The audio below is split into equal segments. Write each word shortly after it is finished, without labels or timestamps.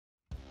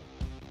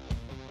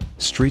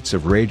Streets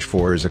of Rage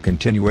 4 is a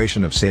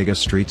continuation of Sega's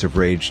Streets of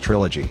Rage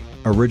trilogy,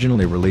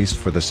 originally released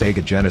for the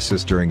Sega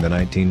Genesis during the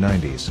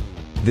 1990s.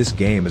 This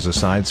game is a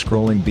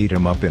side-scrolling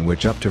beat-em-up in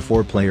which up to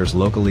 4 players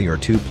locally or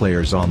 2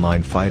 players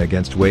online fight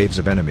against waves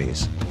of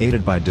enemies,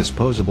 aided by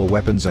disposable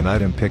weapons and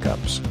item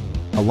pickups.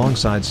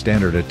 Alongside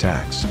standard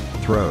attacks,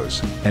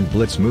 throws, and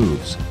blitz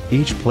moves,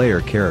 each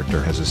player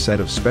character has a set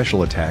of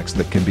special attacks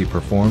that can be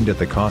performed at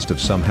the cost of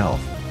some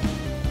health.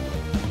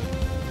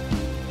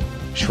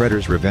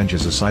 Shredder's Revenge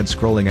is a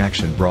side-scrolling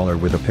action brawler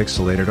with a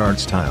pixelated art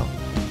style.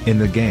 In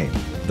the game,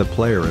 the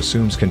player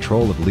assumes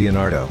control of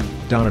Leonardo,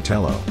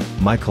 Donatello,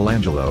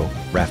 Michelangelo,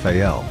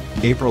 Raphael,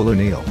 April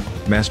O'Neil,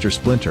 Master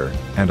Splinter,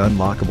 and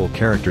unlockable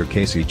character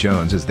Casey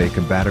Jones as they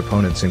combat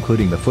opponents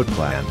including the Foot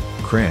Clan,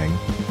 Krang,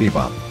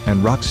 Bebop,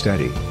 and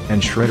Rocksteady,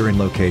 and Shredder in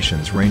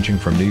locations ranging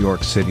from New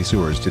York City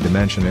sewers to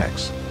Dimension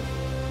X.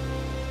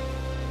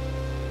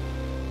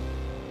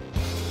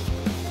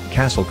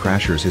 Castle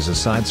Crashers is a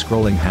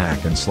side-scrolling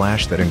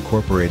hack-and-slash that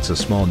incorporates a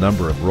small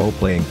number of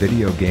role-playing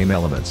video game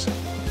elements.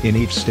 In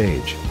each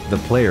stage, the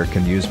player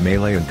can use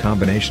melee and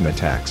combination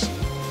attacks.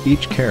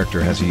 Each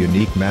character has a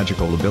unique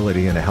magical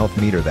ability and a health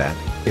meter that,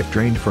 if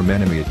drained from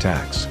enemy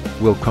attacks,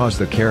 will cause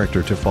the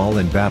character to fall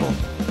in battle.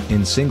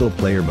 In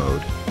single-player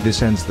mode,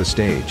 this ends the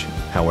stage.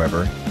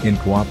 However, in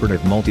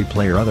cooperative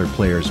multiplayer other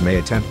players may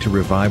attempt to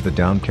revive the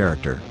downed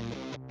character.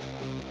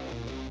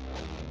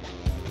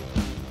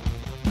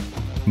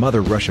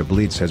 Mother Russia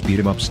Bleeds has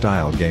beat-em-up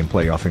style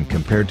gameplay often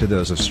compared to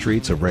those of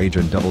Streets of Rage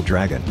and Double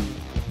Dragon.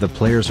 The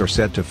players are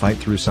set to fight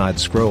through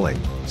side-scrolling,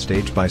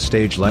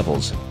 stage-by-stage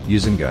levels,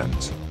 using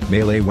guns,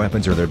 melee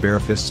weapons or their bare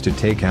fists to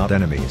take out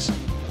enemies.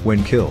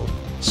 When killed,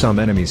 some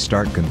enemies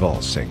start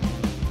convulsing.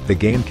 The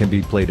game can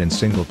be played in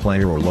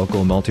single-player or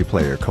local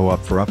multiplayer co-op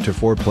for up to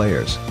 4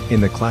 players, in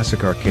the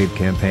classic arcade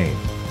campaign,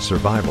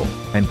 survival,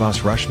 and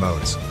boss rush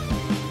modes.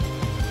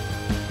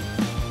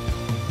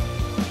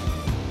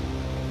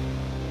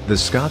 The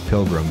Scott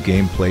Pilgrim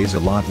game plays a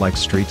lot like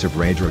Streets of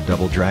Rage or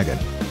Double Dragon.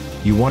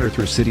 You wander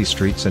through city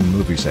streets and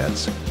movie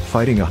sets,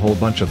 fighting a whole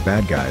bunch of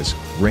bad guys,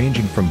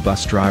 ranging from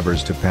bus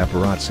drivers to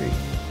paparazzi.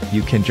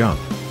 You can jump,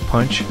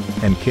 punch,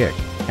 and kick,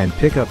 and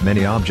pick up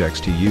many objects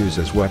to use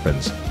as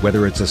weapons,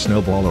 whether it's a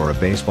snowball or a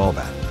baseball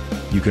bat.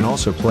 You can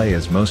also play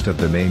as most of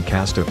the main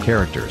cast of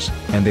characters,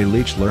 and they'll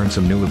each learn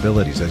some new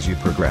abilities as you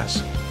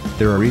progress.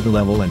 There are even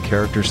level and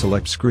character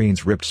select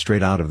screens ripped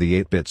straight out of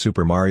the 8-bit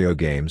Super Mario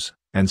games,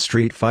 and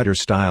Street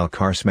Fighter-style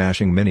car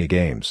smashing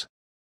mini-games.